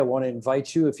I want to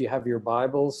invite you, if you have your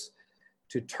Bibles,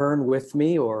 to turn with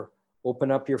me or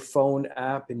open up your phone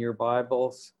app in your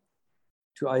Bibles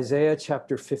to Isaiah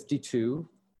chapter 52.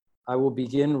 I will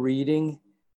begin reading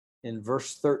in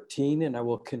verse 13, and I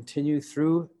will continue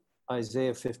through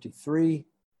Isaiah 53,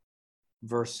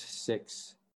 verse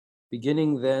 6.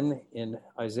 Beginning then in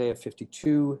Isaiah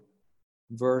 52,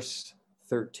 verse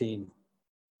 13.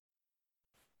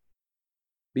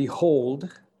 Behold,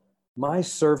 my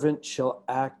servant shall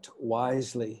act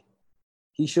wisely.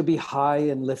 He shall be high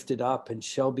and lifted up and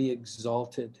shall be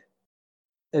exalted.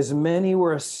 As many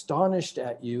were astonished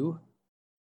at you,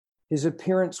 his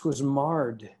appearance was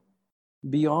marred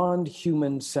beyond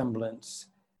human semblance,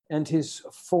 and his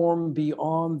form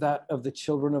beyond that of the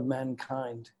children of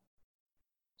mankind.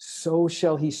 So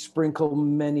shall he sprinkle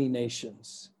many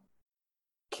nations.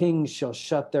 Kings shall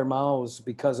shut their mouths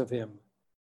because of him.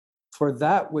 For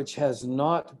that which has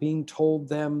not been told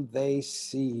them, they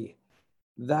see.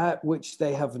 That which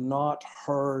they have not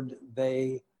heard,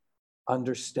 they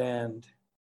understand.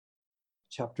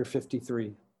 Chapter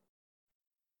 53.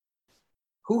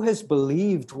 Who has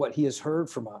believed what he has heard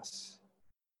from us?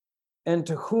 And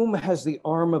to whom has the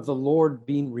arm of the Lord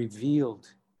been revealed?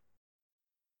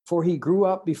 For he grew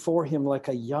up before him like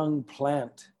a young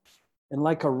plant, and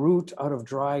like a root out of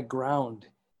dry ground.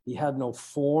 He had no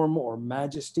form or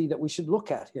majesty that we should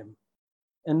look at him,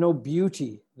 and no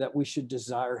beauty that we should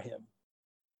desire him.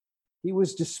 He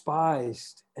was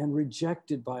despised and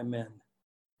rejected by men,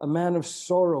 a man of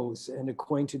sorrows and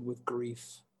acquainted with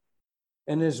grief,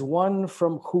 and as one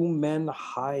from whom men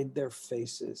hide their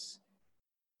faces.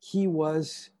 He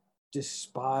was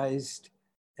despised,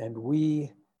 and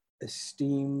we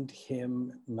esteemed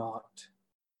him not.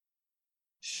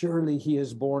 Surely he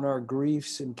has borne our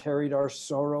griefs and carried our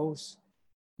sorrows,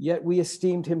 yet we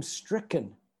esteemed him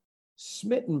stricken,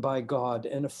 smitten by God,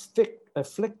 and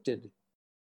afflicted.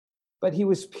 But he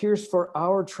was pierced for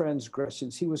our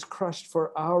transgressions. He was crushed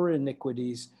for our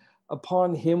iniquities.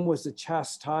 Upon him was the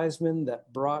chastisement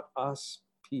that brought us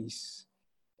peace.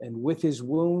 And with his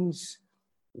wounds,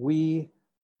 we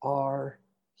are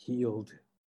healed.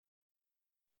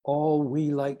 All we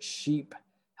like sheep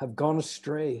have gone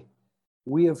astray.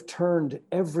 We have turned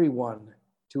everyone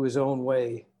to his own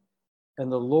way,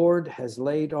 and the Lord has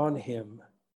laid on him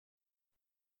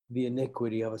the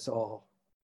iniquity of us all.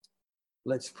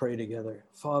 Let's pray together.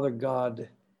 Father God,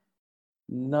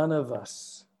 none of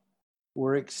us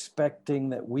were expecting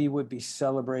that we would be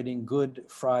celebrating Good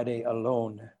Friday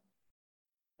alone.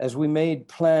 As we made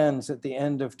plans at the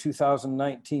end of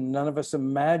 2019, none of us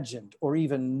imagined or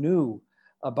even knew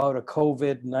about a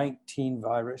COVID-19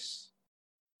 virus.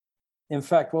 In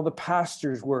fact, while the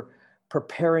pastors were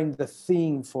preparing the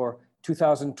theme for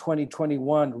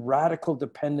 2020-21, radical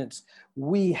dependence,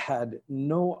 we had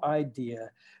no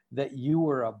idea that you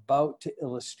were about to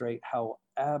illustrate how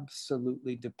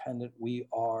absolutely dependent we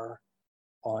are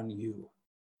on you.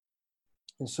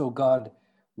 And so, God,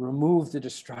 remove the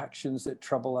distractions that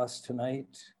trouble us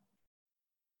tonight.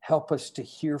 Help us to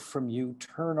hear from you.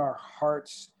 Turn our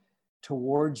hearts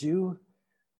towards you,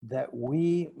 that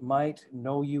we might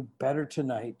know you better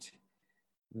tonight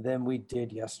than we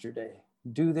did yesterday.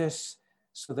 Do this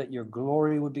so that your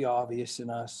glory would be obvious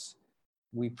in us.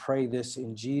 We pray this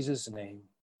in Jesus' name.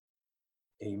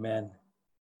 Amen.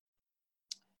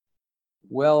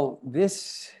 Well,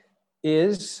 this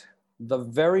is the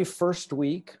very first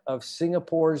week of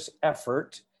Singapore's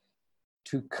effort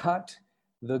to cut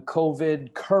the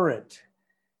COVID current.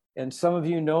 And some of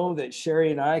you know that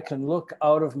Sherry and I can look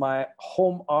out of my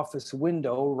home office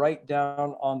window right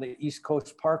down on the East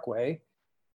Coast Parkway,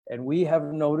 and we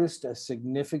have noticed a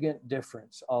significant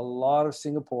difference. A lot of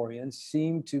Singaporeans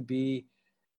seem to be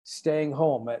staying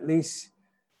home. At least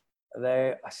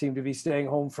they seem to be staying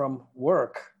home from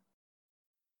work.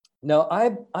 Now,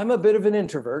 I'm a bit of an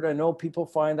introvert. I know people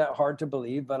find that hard to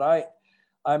believe, but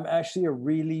I'm actually a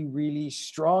really, really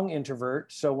strong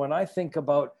introvert. So when I think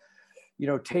about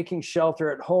taking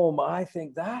shelter at home, I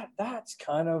think that's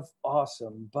kind of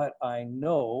awesome. But I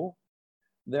know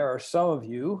there are some of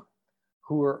you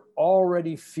who are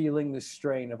already feeling the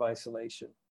strain of isolation.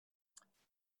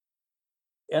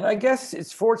 And I guess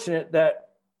it's fortunate that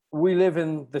we live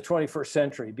in the 21st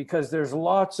century, because there's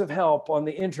lots of help on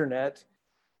the internet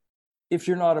if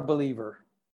you're not a believer.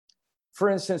 For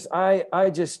instance, I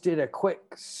just did a quick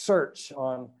search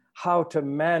on how to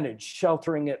manage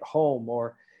sheltering at home,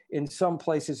 or in some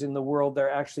places in the world,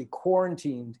 they're actually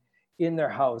quarantined in their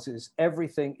houses.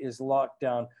 Everything is locked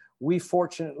down. We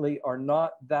fortunately are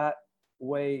not that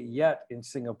way yet in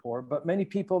Singapore, but many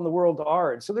people in the world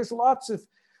are. And so there's lots of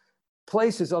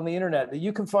places on the internet that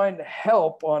you can find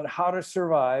help on how to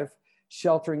survive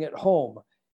sheltering at home.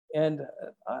 And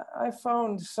I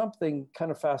found something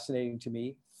kind of fascinating to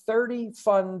me: 30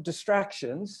 fun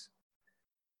distractions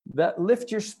that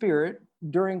lift your spirit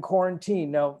during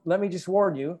quarantine. Now, let me just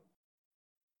warn you,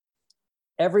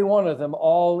 every one of them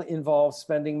all involves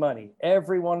spending money.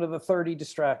 Every one of the 30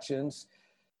 distractions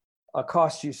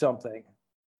costs you something.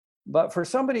 But for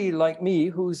somebody like me,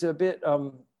 who's a bit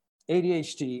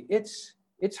ADHD,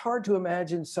 it's hard to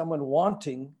imagine someone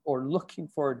wanting or looking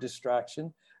for a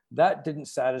distraction. That didn't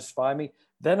satisfy me.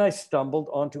 Then I stumbled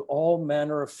onto all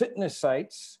manner of fitness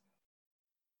sites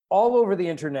all over the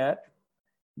internet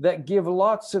that give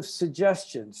lots of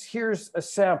suggestions. Here's a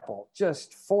sample,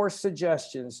 just 4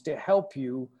 suggestions to help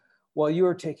you while you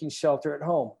are taking shelter at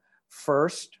home.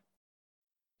 First,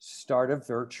 start a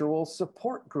virtual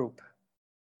support group,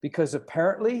 because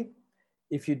apparently,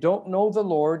 if you don't know the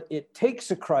Lord, it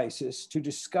takes a crisis to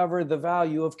discover the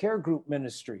value of care group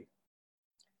ministry.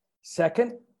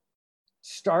 Second,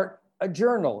 start a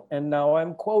journal. And now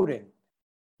I'm quoting,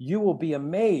 "You will be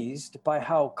amazed by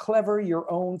how clever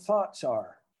your own thoughts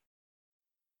are."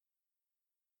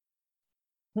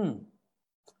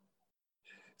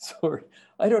 Sorry,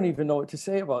 I don't even know what to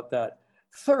say about that.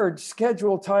 Third,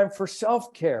 schedule time for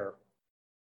self-care,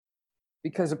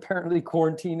 because apparently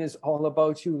quarantine is all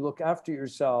about you. Look after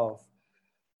yourself,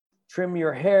 trim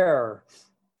your hair,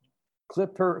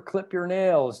 clip your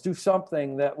nails, do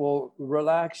something that will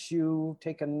relax you,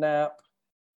 take a nap.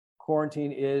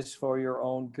 Quarantine is for your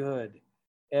own good.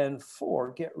 And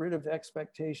 4, get rid of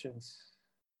expectations.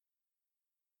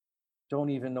 Don't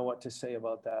even know what to say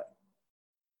about that.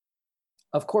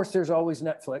 Of course, there's always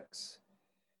Netflix.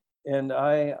 And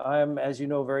I'm, as you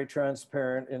know, very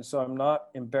transparent. And so I'm not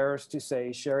embarrassed to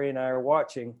say Sherry and I are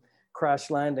watching Crash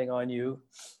Landing on You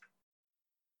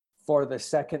for the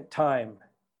second time.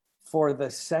 For the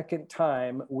second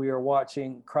time, we are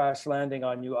watching Crash Landing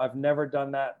on You. I've never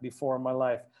done that before in my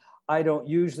life. I don't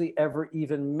usually ever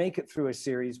even make it through a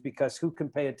series, because who can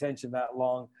pay attention that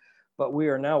long? But we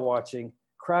are now watching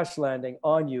Crash Landing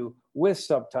on You with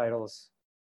subtitles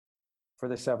for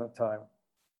the 7th time.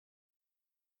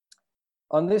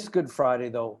 On this Good Friday,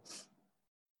 though,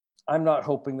 I'm not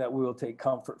hoping that we will take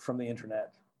comfort from the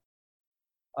internet.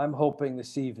 I'm hoping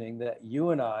this evening that you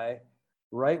and I,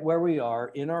 right where we are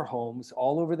in our homes,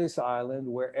 all over this island,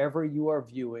 wherever you are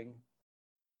viewing,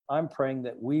 I'm praying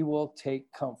that we will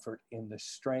take comfort in the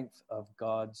strength of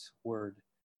God's word.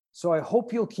 So I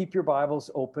hope you'll keep your Bibles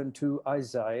open to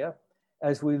Isaiah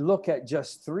as we look at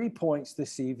just 3 points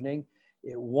this evening.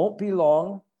 It won't be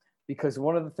long, because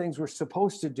one of the things we're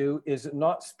supposed to do is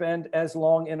not spend as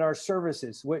long in our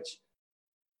services, which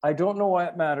I don't know why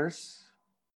it matters,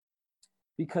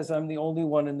 because I'm the only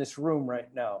one in this room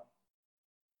right now.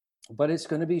 But it's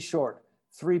going to be short.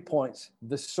 3 points: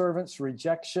 the servant's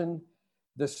rejection,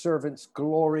 the servant's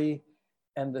glory,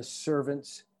 and the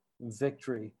servant's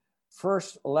victory.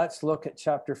 First, let's look at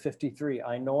chapter 53.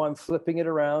 I know I'm flipping it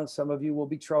around. Some of you will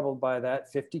be troubled by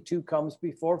that. 52 comes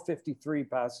before 53,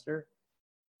 Pastor.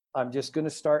 I'm just going to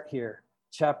start here.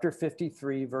 Chapter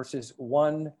 53, verses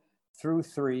 1 through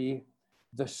 3,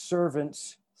 the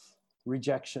servant's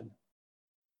rejection.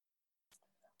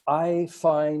 I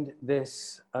find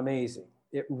this amazing.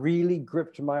 It really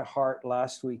gripped my heart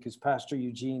last week as Pastor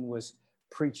Eugene was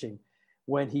preaching,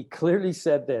 when he clearly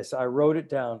said this. I wrote it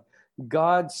down.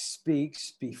 God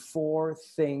speaks before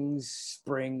things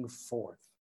spring forth.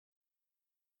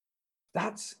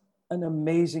 That's an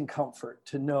amazing comfort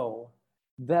to know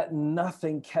that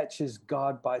nothing catches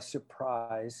God by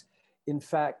surprise. In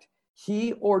fact,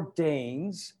 he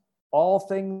ordains all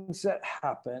things that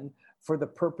happen for the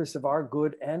purpose of our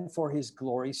good and for his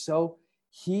glory. So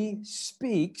he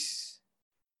speaks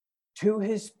to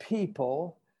his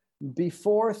people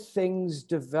before things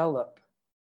develop.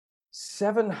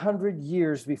 700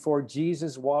 years before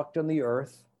Jesus walked on the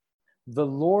earth, the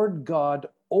Lord God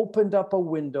opened up a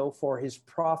window for his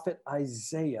prophet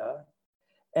Isaiah,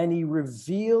 and he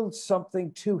revealed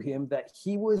something to him that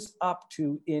he was up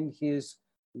to in his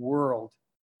world.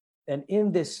 And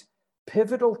in this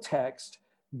pivotal text,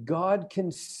 God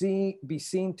can be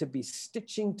seen to be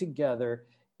stitching together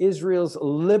Israel's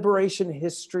liberation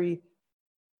history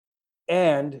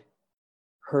and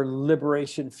her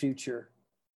liberation future.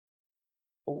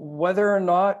 Whether or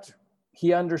not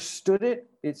he understood it,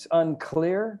 it's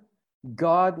unclear.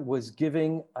 God was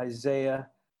giving Isaiah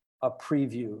a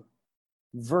preview.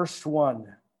 Verse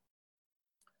 1.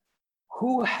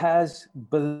 Who has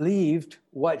believed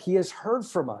what he has heard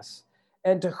from us?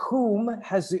 And to whom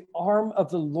has the arm of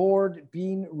the Lord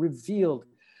been revealed?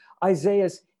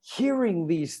 Isaiah's hearing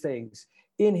these things.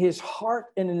 In his heart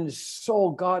and in his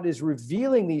soul, God is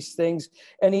revealing these things.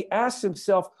 And he asks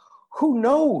himself, who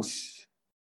knows?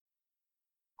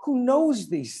 Who knows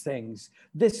these things?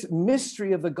 This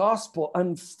mystery of the gospel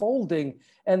unfolding.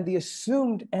 And the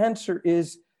assumed answer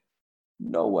is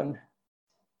no one,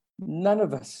 none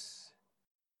of us.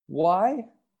 Why?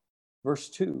 Verse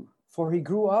 2, for he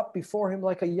grew up before him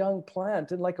like a young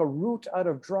plant and like a root out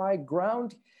of dry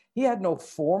ground. He had no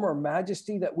form or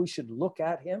majesty that we should look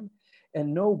at him,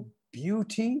 and no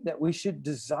beauty that we should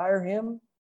desire him.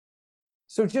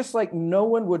 So just like no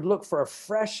one would look for a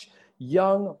fresh,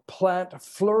 young plant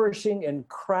flourishing in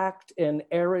cracked and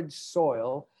arid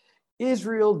soil,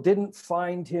 Israel didn't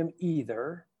find him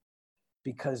either,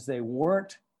 because they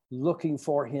weren't looking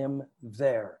for him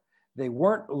there. They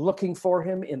weren't looking for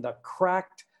him in the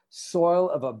cracked soil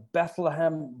of a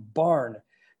Bethlehem barn.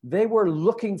 They were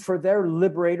looking for their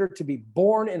liberator to be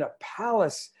born in a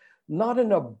palace, not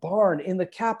in a barn, in the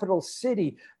capital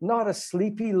city, not a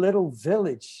sleepy little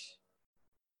village.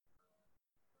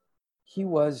 He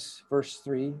was, verse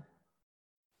 3,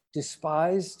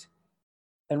 despised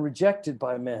and rejected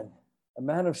by men, a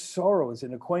man of sorrows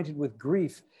and acquainted with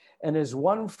grief, and as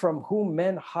one from whom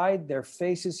men hide their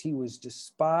faces, he was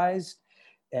despised,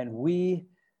 and we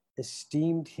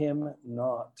esteemed him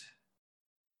not.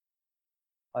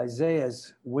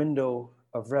 Isaiah's window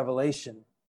of revelation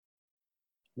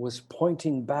was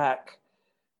pointing back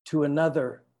to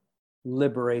another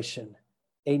liberation,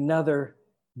 another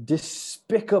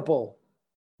despicable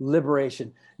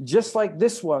liberation, just like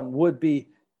this one would be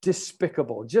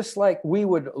despicable, just like we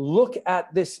would look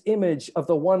at this image of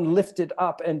the one lifted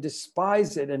up and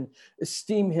despise it and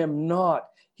esteem him not.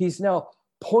 He's now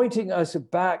pointing us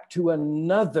back to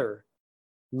another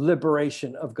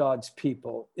liberation of God's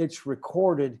people. It's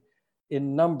recorded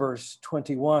in Numbers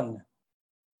 21,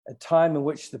 a time in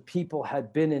which the people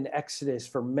had been in Exodus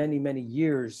for many, many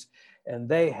years, and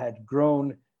they had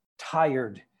grown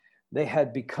tired. They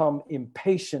had become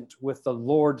impatient with the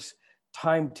Lord's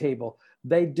timetable.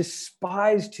 They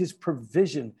despised his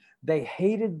provision. They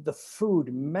hated the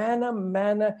food, manna,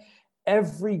 manna,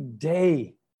 every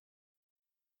day.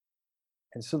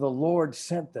 And so the Lord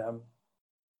sent them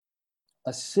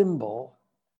a symbol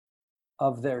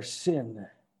of their sin.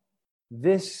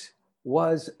 This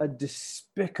was a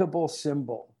despicable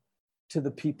symbol to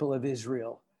the people of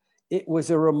Israel. It was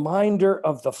a reminder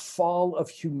of the fall of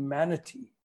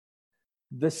humanity.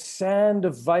 The sand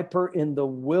of viper in the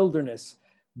wilderness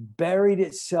buried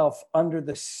itself under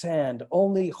the sand,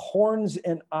 only horns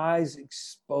and eyes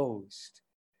exposed.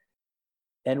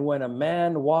 And when a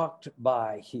man walked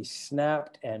by, he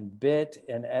snapped and bit,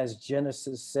 and as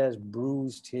Genesis says,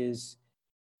 bruised his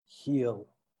heel.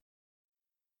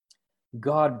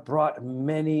 God brought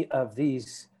many of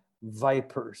these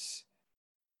vipers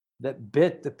that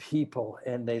bit the people,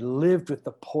 and they lived with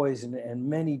the poison, and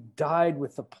many died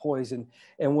with the poison.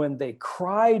 And when they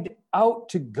cried out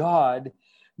to God,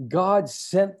 God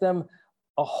sent them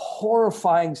a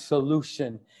horrifying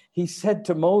solution. He said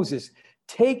to Moses,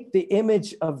 take the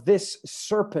image of this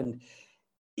serpent.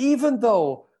 Even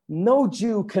though no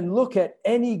Jew can look at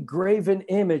any graven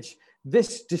image,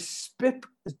 this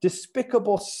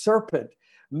despicable serpent,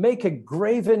 make a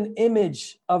graven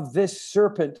image of this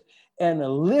serpent and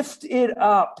lift it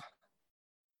up,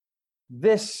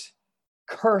 this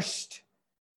cursed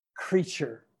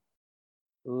creature.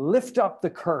 Lift up the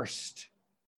cursed.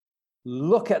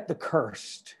 Look at the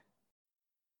cursed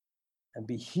and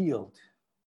be healed.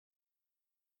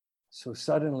 So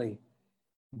suddenly,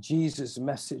 Jesus'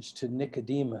 message to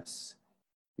Nicodemus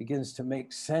begins to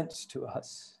make sense to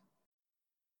us.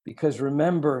 Because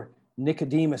remember,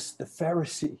 Nicodemus, the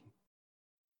Pharisee,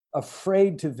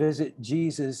 afraid to visit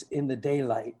Jesus in the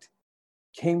daylight,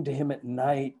 came to him at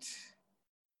night.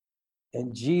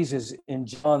 And Jesus in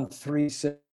John 3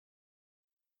 said,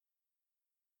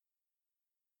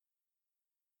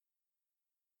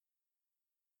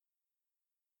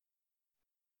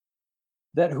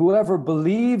 that whoever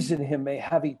believes in him may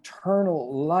have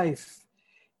eternal life.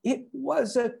 It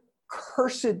was a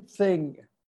cursed thing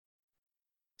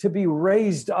to be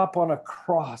raised up on a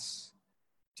cross,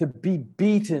 to be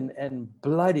beaten and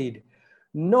bloodied.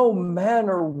 No man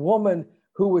or woman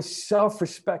who was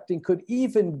self-respecting could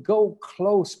even go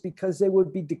close because they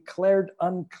would be declared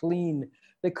unclean.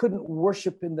 They couldn't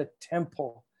worship in the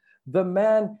temple. The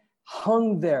man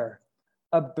hung there,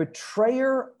 a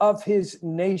betrayer of his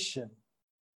nation,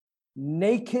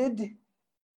 naked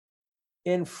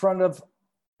in front of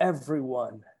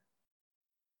everyone.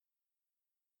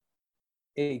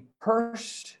 A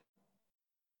cursed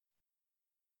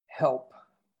help.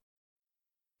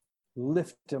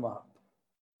 lift him up,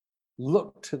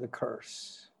 look to the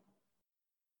curse,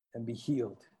 and be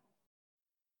healed.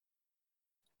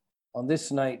 On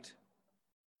this night,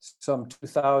 some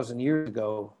 2,000 years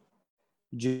ago,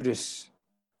 Judas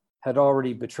had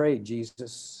already betrayed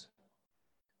Jesus.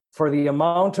 For the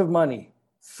amount of money,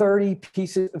 30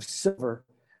 pieces of silver,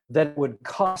 that it would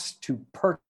cost to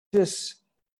purchase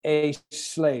a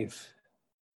slave.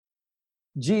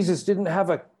 Jesus didn't have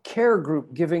a care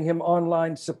group giving him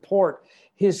online support.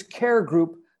 His care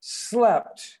group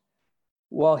slept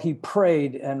while he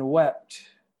prayed and wept.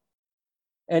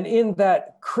 And in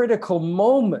that critical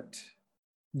moment,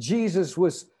 Jesus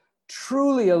was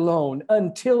truly alone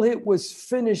until it was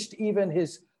finished. Even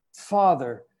his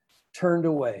Father turned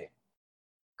away,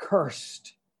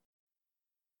 cursed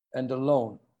and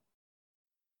alone.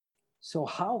 So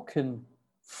how can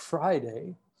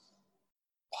Friday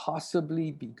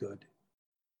possibly be good?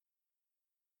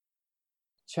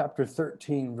 Chapter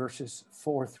 13, verses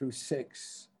 4 through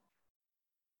 6.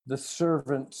 The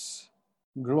servant's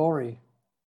glory.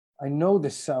 I know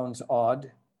this sounds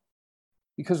odd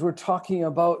because we're talking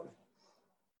about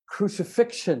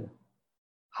crucifixion.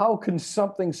 How can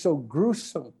something so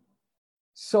gruesome,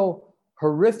 so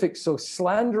horrific, so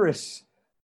slanderous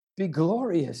be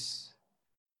glorious?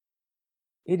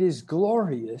 It is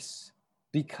glorious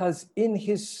because in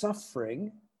his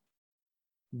suffering,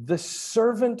 the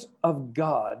servant of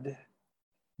God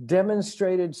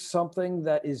demonstrated something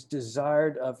that is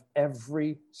desired of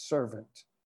every servant: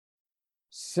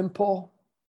 simple,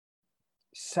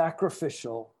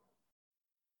 sacrificial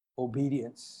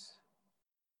obedience.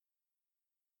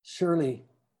 Surely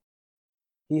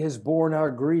he has borne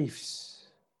our griefs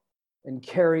and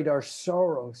carried our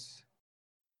sorrows,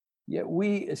 yet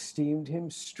we esteemed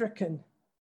him stricken,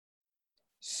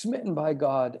 smitten by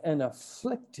God, and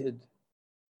afflicted.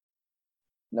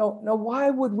 Now, why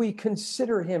would we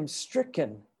consider him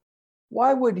stricken?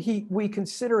 Why would we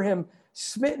consider him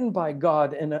smitten by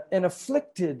God and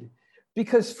afflicted?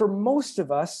 Because for most of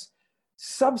us,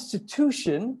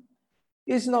 substitution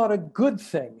is not a good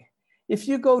thing. If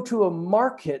you go to a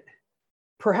market,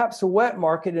 perhaps a wet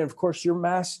market, and of course you're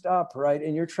masked up, right?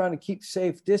 And you're trying to keep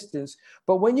safe distance.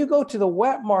 But when you go to the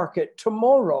wet market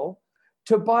tomorrow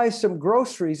to buy some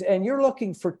groceries and you're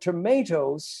looking for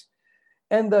tomatoes,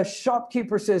 and the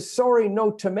shopkeeper says, sorry,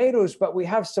 no tomatoes, but we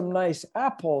have some nice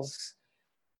apples,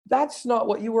 that's not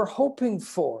what you were hoping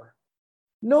for.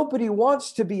 Nobody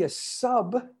wants to be a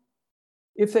sub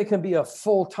if they can be a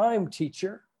full-time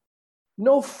teacher.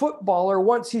 No footballer,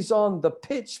 once he's on the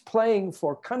pitch playing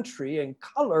for country and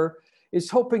color, is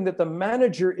hoping that the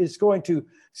manager is going to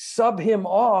sub him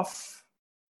off.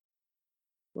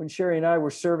 When Sherry and I were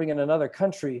serving in another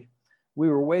country, we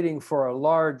were waiting for a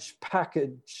large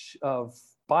package of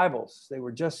Bibles. They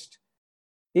were just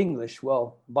English,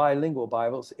 well, bilingual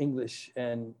Bibles, English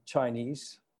and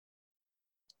Chinese.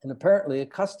 And apparently a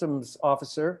customs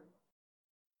officer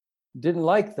didn't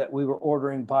like that we were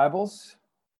ordering Bibles.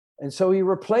 And so he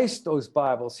replaced those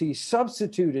Bibles. He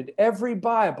substituted every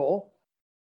Bible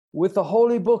with the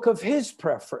holy book of his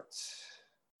preference.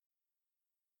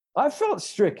 I felt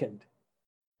stricken.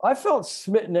 I felt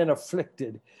smitten and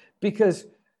afflicted because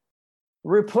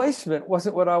replacement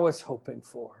wasn't what I was hoping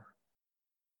for.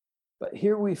 But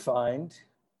here we find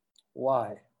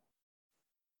why.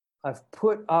 I've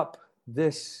put up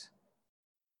this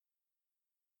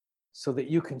so that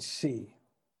you can see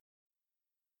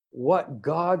what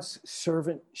God's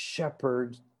servant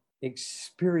shepherd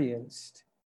experienced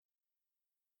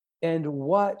and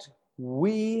what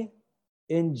we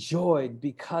enjoyed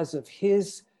because of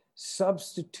his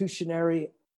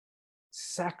substitutionary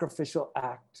sacrificial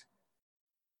act.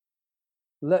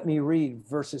 Let me read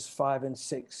verses 5 and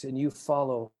 6, and you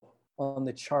follow on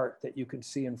the chart that you can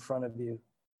see in front of you.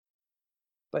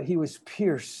 But he was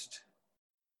pierced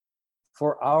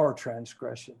for our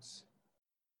transgressions.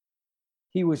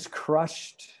 He was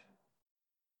crushed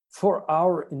for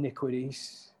our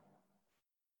iniquities.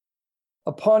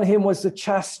 Upon him was the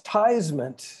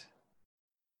chastisement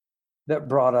that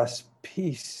brought us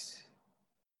peace.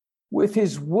 With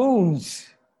his wounds,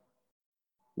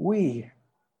 we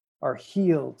are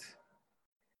healed.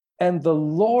 And the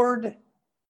Lord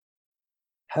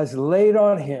has laid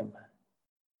on him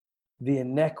the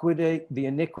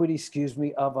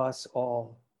iniquity of us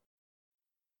all.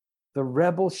 The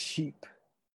rebel sheep,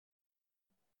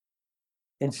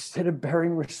 instead of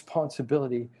bearing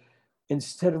responsibility,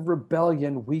 instead of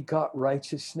rebellion, we got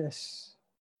righteousness.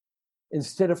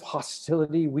 Instead of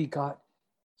hostility, we got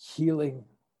healing.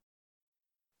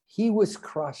 He was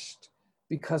crushed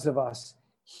because of us.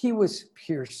 He was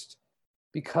pierced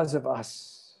because of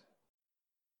us.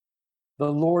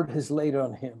 the Lord has laid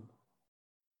on him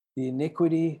the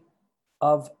iniquity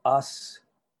of us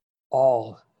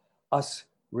all, us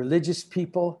religious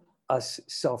people, us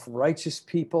self-righteous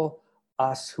people,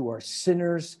 us who are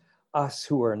sinners, us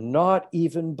who are not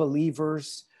even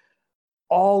believers.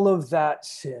 All of that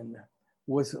sin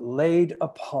was laid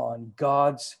upon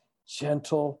God's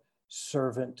gentle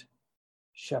servant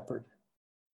shepherd.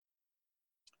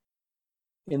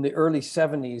 In the early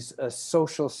 70s, a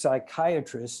social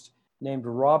psychiatrist named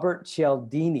Robert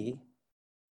Cialdini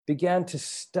began to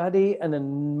study an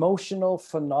emotional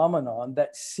phenomenon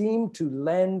that seemed to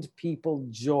lend people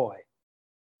joy.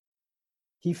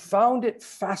 He found it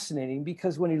fascinating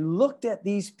because when he looked at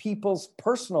these people's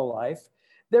personal life,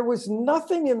 there was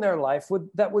nothing in their life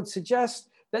that would suggest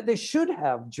that they should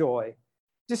have joy,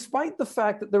 despite the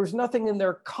fact that there was nothing in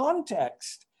their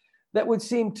context that would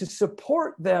seem to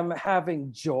support them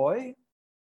having joy.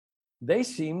 They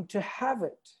seemed to have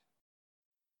it.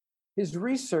 His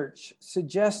research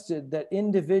suggested that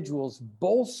individuals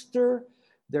bolster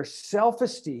their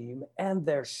self-esteem and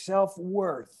their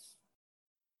self-worth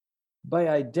by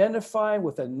identifying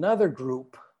with another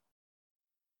group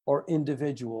or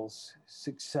individual's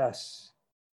success.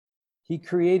 He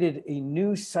created a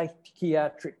new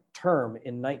psychiatric term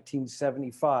in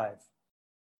 1975.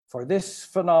 For this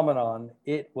phenomenon,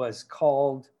 it was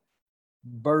called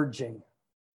burging.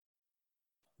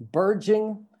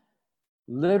 Burging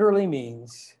literally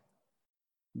means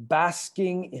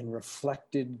basking in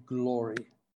reflected glory.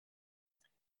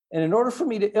 And in order for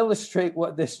me to illustrate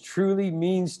what this truly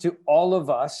means to all of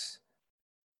us,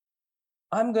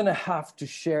 I'm going to have to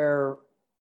share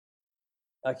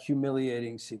a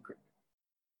humiliating secret.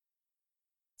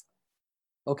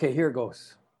 Okay, here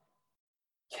goes.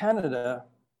 Canada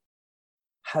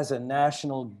has a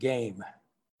national game,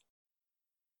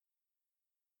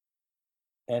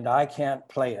 and I can't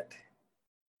play it.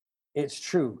 It's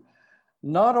true.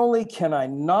 Not only can I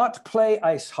not play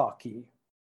ice hockey,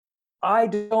 I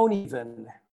don't even,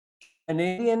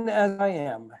 Canadian as I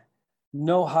am,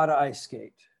 know how to ice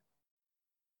skate.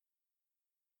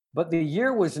 But the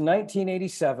year was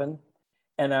 1987,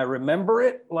 and I remember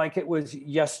it like it was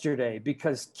yesterday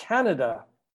because Canada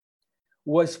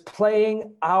was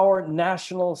playing our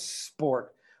national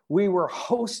sport. We were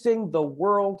hosting the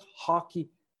World Hockey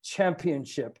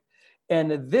Championship.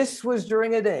 And this was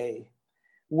during a day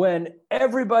when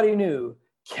everybody knew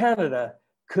Canada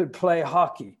could play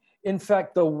hockey. In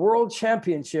fact, the World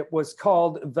Championship was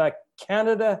called the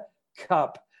Canada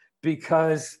Cup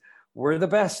because we're the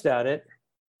best at it.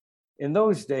 In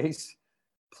those days,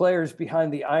 players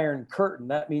behind the Iron Curtain,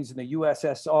 that means in the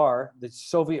USSR, the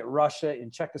Soviet Russia,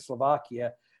 in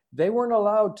Czechoslovakia, they weren't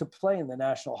allowed to play in the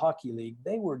National Hockey League.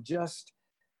 They were just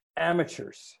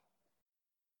amateurs.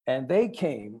 And they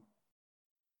came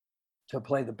to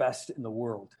play the best in the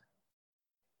world.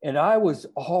 And I was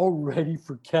all ready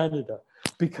for Canada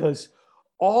because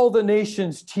all the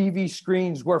nation's TV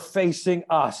screens were facing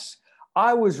us.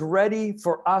 I was ready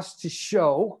for us to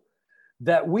show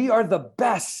that we are the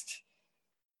best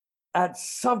at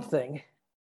something.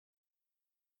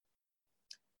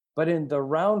 But in the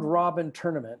round robin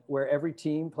tournament, where every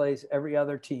team plays every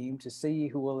other team to see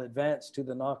who will advance to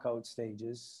the knockout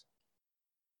stages,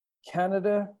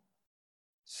 Canada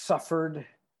suffered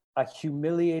a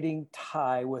humiliating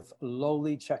tie with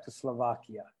lowly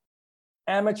Czechoslovakia.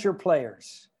 Amateur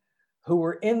players who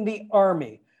were in the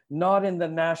army, not in the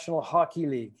National Hockey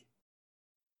League.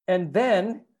 And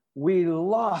then we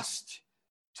lost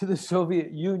to the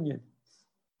Soviet Union.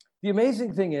 The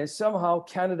amazing thing is somehow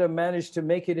Canada managed to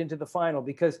make it into the final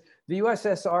because the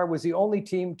USSR was the only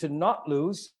team to not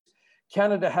lose.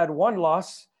 Canada had one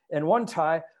loss and one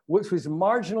tie, which was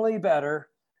marginally better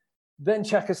than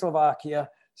Czechoslovakia.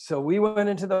 So we went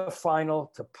into the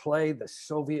final to play the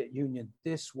Soviet Union.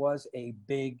 This was a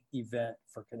big event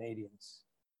for Canadians.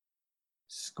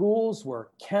 Schools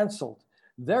were canceled.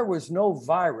 There was no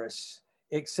virus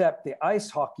except the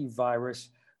ice hockey virus.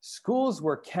 Schools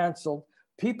were canceled.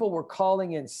 People were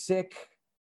calling in sick.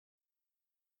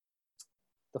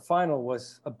 The final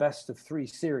was a best of 3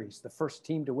 series. The first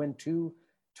team to win 2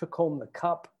 took home the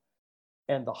cup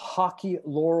and the hockey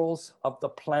laurels of the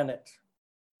planet.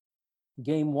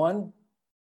 Game 1,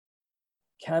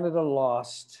 Canada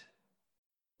lost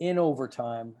in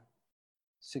overtime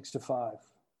 6-5.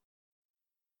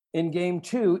 In game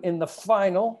 2, in the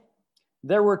final,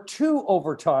 there were 2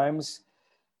 overtimes,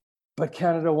 but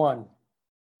Canada won.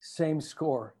 Same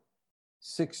score,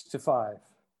 6-5.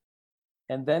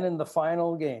 And then in the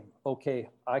final game,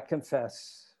 okay, I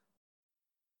confess,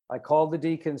 I called the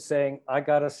deacon saying, I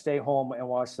gotta stay home and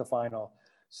watch the final.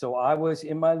 So I was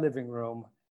in my living room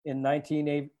in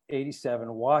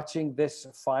 1987, watching this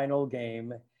final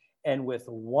game, and with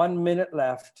 1 minute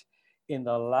left in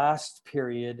the last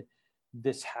period,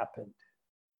 this happened.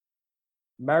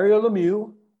 Mario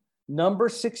Lemieux, number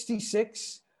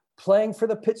 66, playing for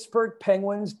the Pittsburgh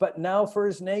Penguins, but now for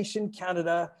his nation,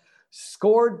 Canada,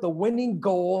 scored the winning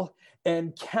goal,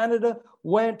 and Canada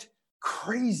went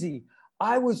crazy.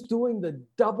 I was doing the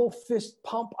double fist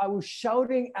pump. I was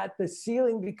shouting at the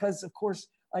ceiling because, of course,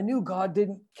 I knew God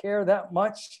didn't care that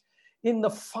much. In the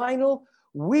final,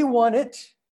 we won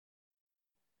it.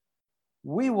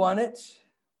 We won it.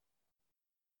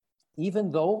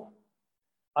 Even though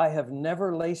I have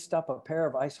never laced up a pair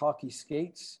of ice hockey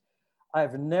skates,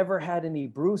 I've never had any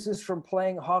bruises from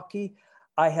playing hockey.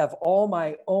 I have all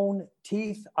my own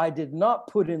teeth. I did not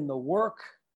put in the work,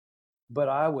 but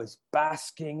I was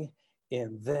basking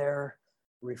in their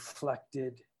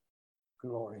reflected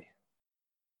glory.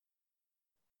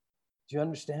 Do you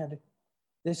understand?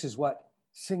 This is what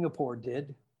Singapore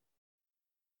did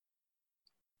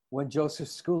when Joseph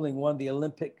Schooling won the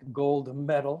Olympic gold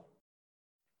medal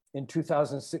in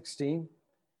 2016.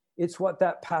 It's what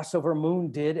that Passover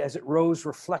moon did as it rose,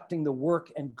 reflecting the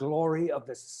work and glory of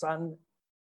the sun.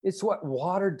 It's what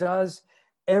water does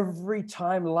every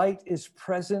time light is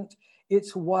present.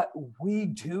 It's what we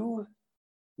do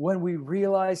when we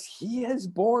realize He has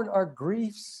borne our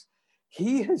griefs.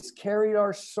 He has carried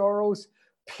our sorrows,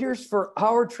 pierced for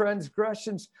our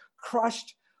transgressions,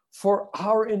 crushed for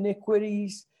our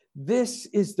iniquities. This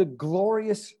is the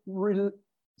glorious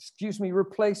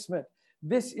replacement.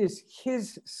 This is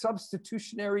His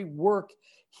substitutionary work.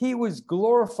 He was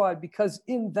glorified because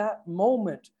in that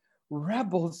moment,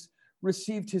 rebels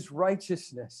received His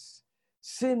righteousness.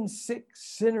 Sin-sick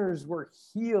sinners were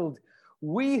healed.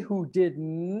 We who did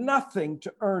nothing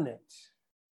to earn it,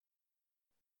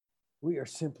 we are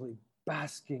simply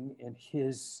basking in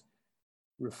His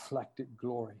reflected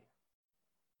glory.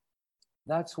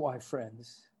 That's why,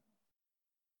 friends,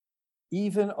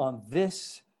 even on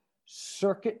this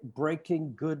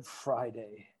circuit-breaking Good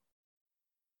Friday,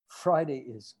 Friday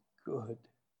is good.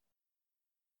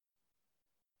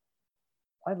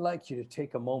 I'd like you to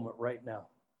take a moment right now.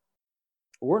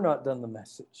 We're not done the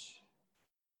message.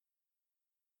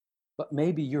 But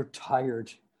maybe you're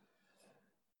tired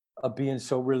of being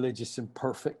so religious and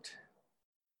perfect,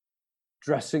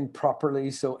 dressing properly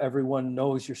so everyone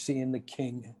knows you're seeing the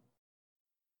King.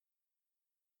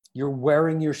 You're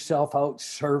wearing yourself out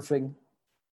serving.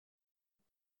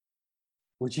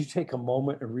 Would you take a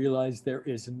moment and realize there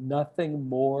is nothing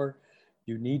more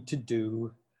you need to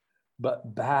do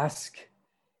but bask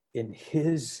in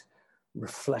His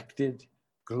reflected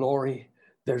glory?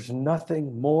 There's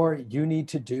nothing more you need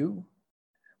to do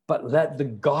but let the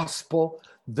gospel,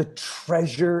 the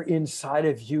treasure inside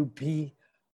of you, be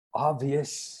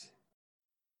obvious.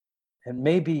 And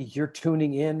maybe you're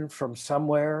tuning in from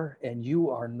somewhere and you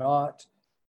are not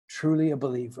truly a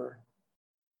believer.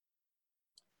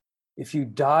 If you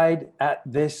died at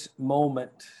this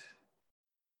moment,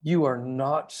 you are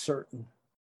not certain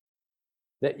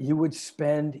that you would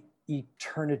spend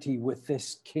eternity with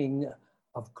this King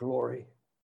of glory.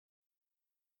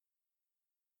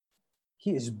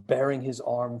 He is bearing His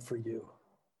arm for you.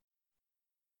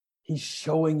 He's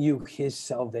showing you His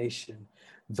salvation.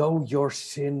 Though your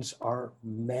sins are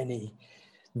many,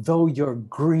 though your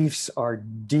griefs are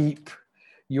deep,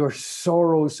 your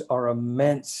sorrows are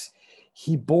immense,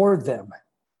 He bore them.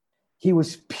 He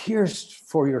was pierced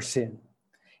for your sin.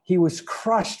 He was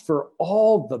crushed for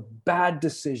all the bad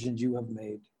decisions you have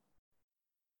made.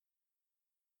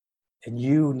 And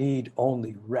you need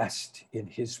only rest in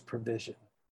His provision.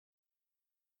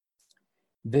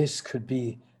 This could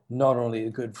be not only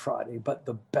a Good Friday, but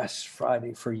the best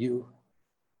Friday for you.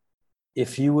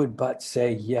 If you would but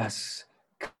say, yes,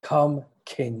 come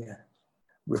King,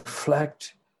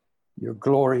 reflect your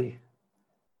glory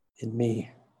in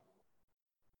me.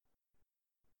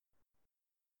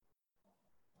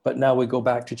 But now we go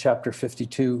back to chapter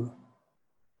 52,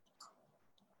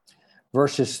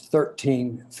 verses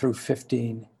 13 through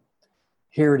 15.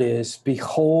 Here it is.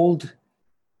 Behold,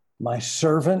 my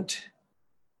servant.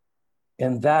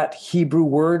 And that Hebrew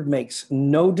word makes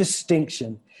no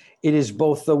distinction. It is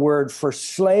both the word for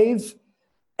slave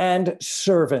and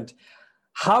servant.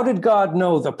 How did God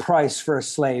know the price for a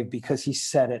slave? Because He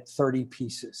said it, 30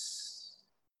 pieces.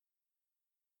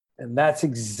 And that's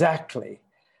exactly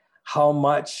how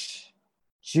much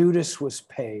Judas was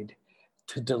paid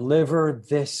to deliver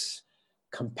this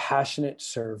compassionate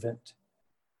servant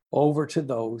over to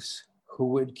those who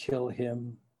would kill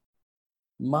him.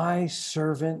 My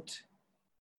servant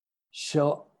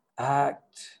shall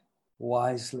act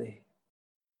wisely.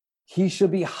 He shall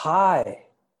be high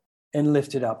and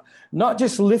lifted up. Not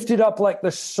just lifted up like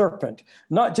the serpent,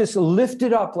 not just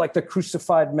lifted up like the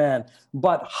crucified man,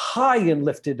 but high and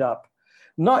lifted up.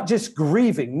 Not just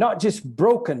grieving, not just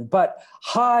broken, but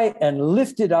high and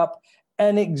lifted up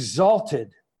and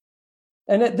exalted.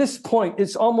 And at this point,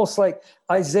 it's almost like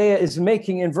Isaiah is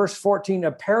making in verse 14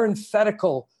 a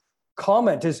parenthetical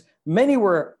comment, as many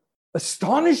were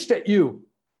astonished at you.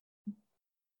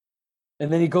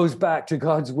 And then he goes back to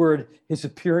God's word. His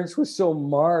appearance was so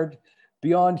marred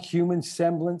beyond human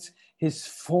semblance. His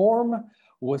form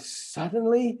was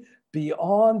suddenly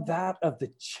beyond that of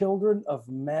the children of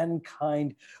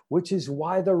mankind, which is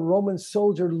why the Roman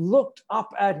soldier looked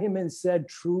up at him and said,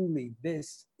 truly,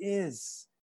 this is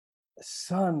the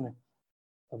Son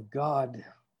of God.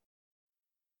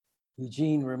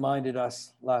 Eugene reminded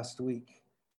us last week,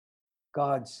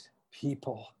 God's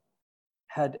people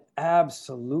had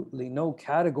absolutely no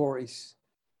categories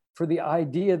for the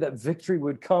idea that victory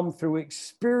would come through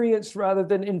experience rather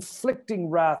than inflicting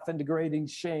wrath and degrading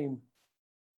shame.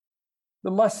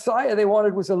 The Messiah they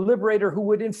wanted was a liberator who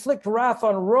would inflict wrath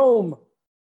on Rome,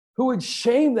 who would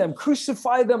shame them,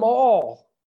 crucify them all.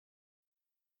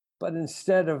 But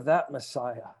instead of that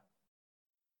Messiah,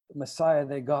 the Messiah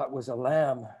they got was a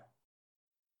lamb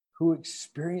who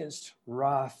experienced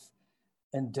wrath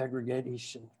and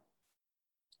degradation.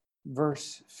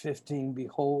 Verse 15,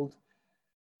 behold,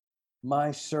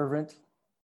 my servant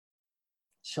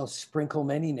shall sprinkle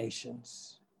many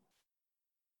nations.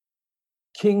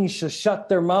 Kings shall shut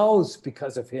their mouths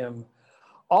because of him.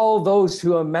 All those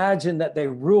who imagine that they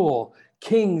rule,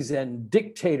 kings and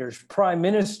dictators, prime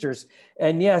ministers,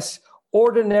 and yes,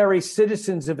 ordinary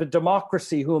citizens of a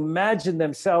democracy who imagine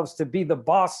themselves to be the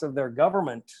boss of their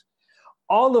government,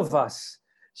 all of us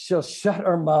shall shut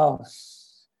our mouths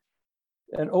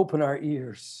and open our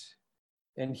ears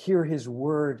and hear his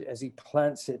word as he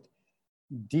plants it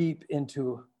deep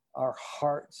into our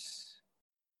hearts.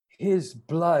 His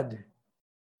blood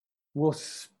will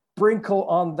sprinkle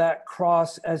on that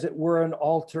cross as it were an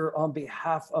altar on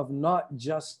behalf of not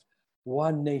just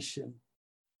one nation,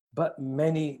 but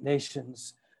many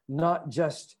nations, not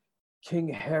just King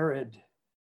Herod,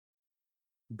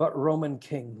 but Roman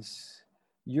kings,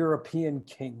 European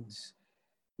kings,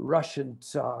 Russian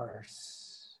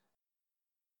tsars,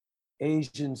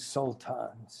 Asian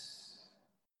sultans.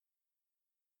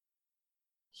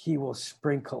 He will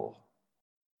sprinkle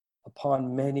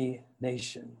upon many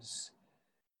nations.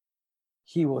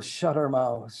 He will shut our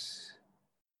mouths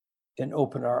and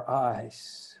open our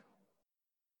eyes.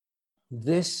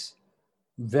 This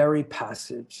very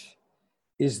passage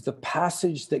is the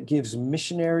passage that gives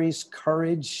missionaries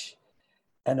courage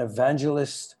and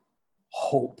evangelists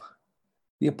hope.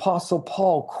 The Apostle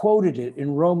Paul quoted it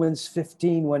in Romans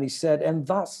 15 when he said, and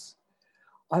thus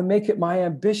I make it my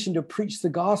ambition to preach the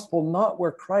gospel not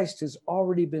where Christ has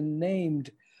already been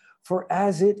named, for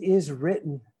as it is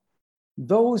written,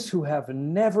 those who have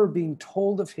never been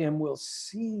told of him will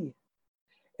see,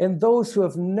 and those who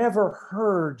have never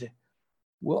heard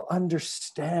will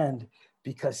understand,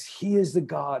 because he is the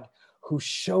God who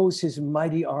shows his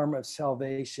mighty arm of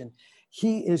salvation.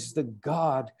 He is the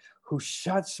God who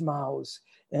shuts mouths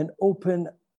and opens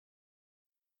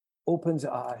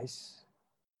eyes.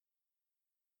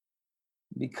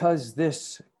 Because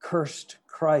this cursed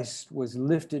Christ was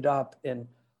lifted up in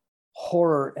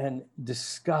horror and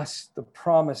disgust, the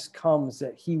promise comes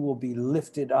that he will be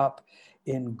lifted up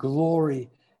in glory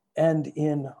and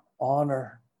in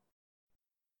honor.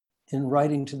 In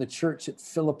writing to the church at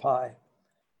Philippi,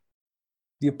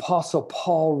 the Apostle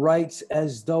Paul writes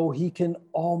as though he can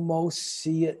almost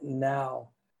see it now.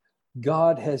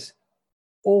 God has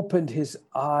opened his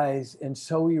eyes, and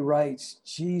so he writes,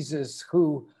 Jesus,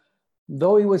 who,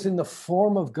 though he was in the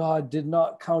form of God, did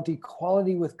not count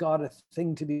equality with God a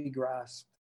thing to be grasped,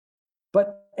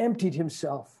 but emptied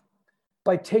himself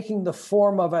by taking the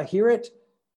form of a, hear it,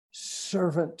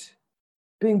 servant,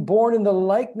 being born in the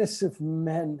likeness of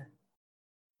men,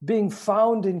 being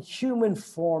found in human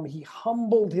form, he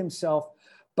humbled himself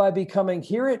by becoming,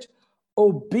 hear it,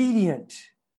 obedient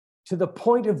to the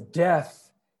point of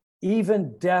death,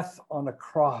 even death on a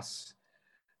cross.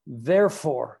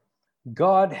 Therefore,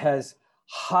 God has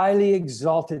highly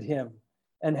exalted him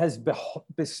and has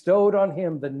bestowed on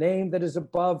him the name that is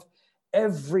above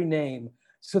every name,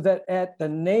 so that at the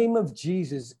name of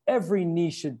Jesus, every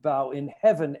knee should bow in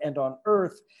heaven and on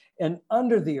earth and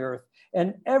under the earth,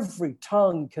 and every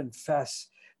tongue confess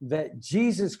that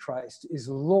Jesus Christ is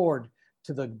Lord,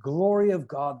 to the glory of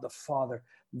God the Father.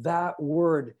 That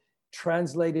word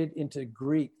translated into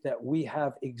Greek that we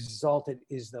have exalted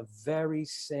is the very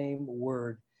same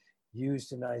word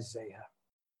used in Isaiah.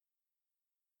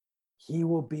 He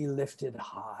will be lifted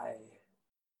high,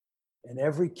 and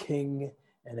every king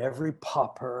and every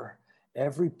pauper,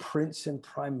 every prince and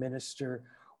prime minister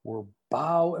will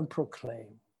bow and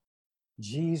proclaim,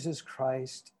 Jesus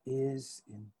Christ is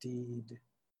indeed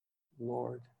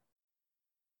Lord.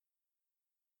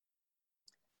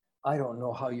 I don't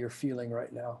know how you're feeling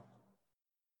right now.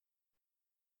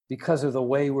 Because of the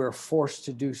way we're forced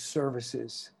to do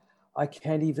services, I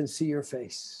can't even see your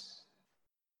face.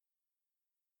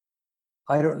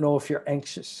 I don't know if you're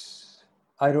anxious.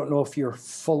 I don't know if you're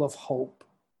full of hope.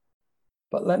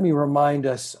 But let me remind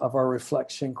us of our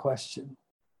reflection question.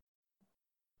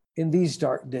 In these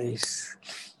dark days,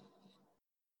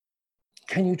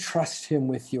 can you trust him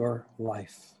with your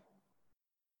life?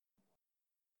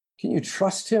 Can you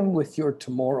trust him with your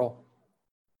tomorrow?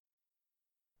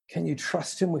 Can you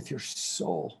trust him with your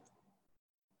soul?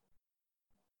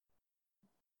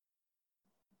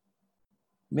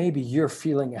 Maybe you're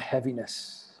feeling a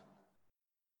heaviness.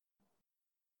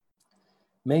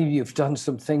 Maybe you've done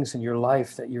some things in your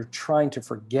life that you're trying to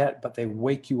forget, but they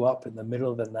wake you up in the middle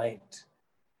of the night.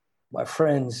 My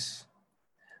friends,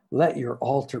 let your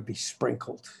altar be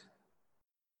sprinkled.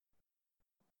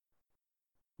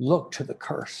 Look to the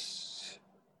curse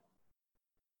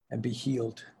and be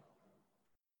healed.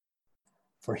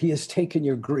 For he has taken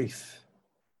your grief.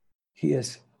 He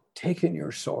has taken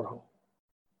your sorrow.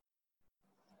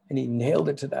 And he nailed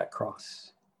it to that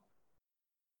cross.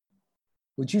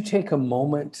 Would you take a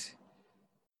moment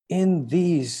in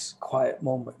these quiet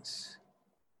moments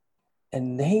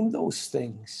and name those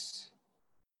things,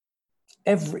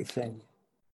 everything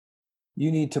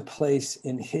you need to place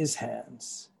in his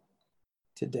hands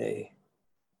today?